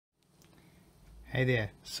Hey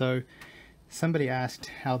there. So somebody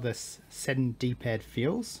asked how this Saturn D-pad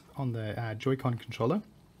feels on the Joy-Con controller.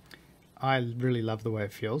 I really love the way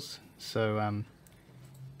it feels. So you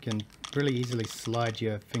can really easily slide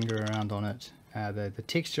your finger around on it. The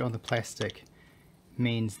texture on the plastic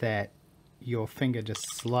means that your finger just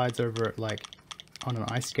slides over it like on an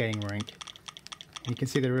ice skating rink. And you can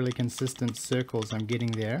see the really consistent circles I'm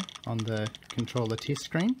getting there on the controller test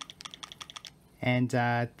screen. And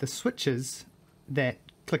the switches that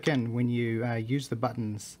click in when you use the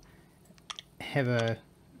buttons have a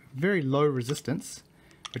very low resistance,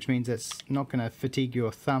 which means it's not going to fatigue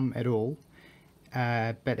your thumb at all,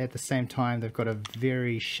 but at the same time they've got a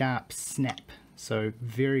very sharp snap, so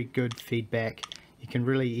very good feedback. You can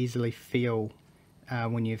really easily feel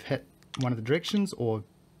when you've hit one of the directions or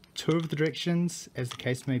two of the directions, as the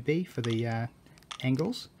case may be for the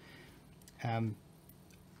angles.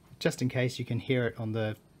 Just in case you can hear it on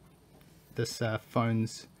this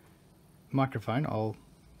phone's microphone, I'll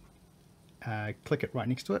click it right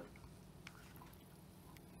next to it.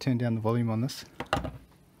 Turn down the volume on this.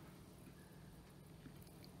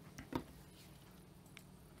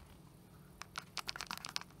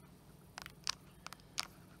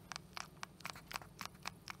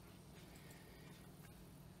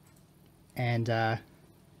 And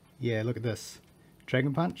yeah, look at this.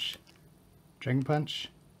 Dragon Punch, Dragon Punch,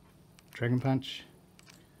 Dragon Punch,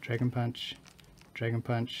 Dragon Punch, Dragon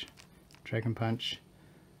Punch, Dragon Punch,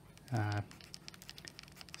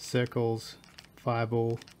 circles,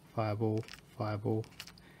 fireball, fireball, fireball.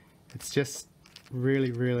 It's just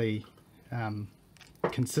really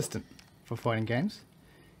consistent for fighting games,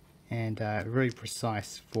 and really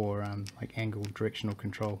precise for like angle directional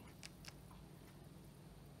control.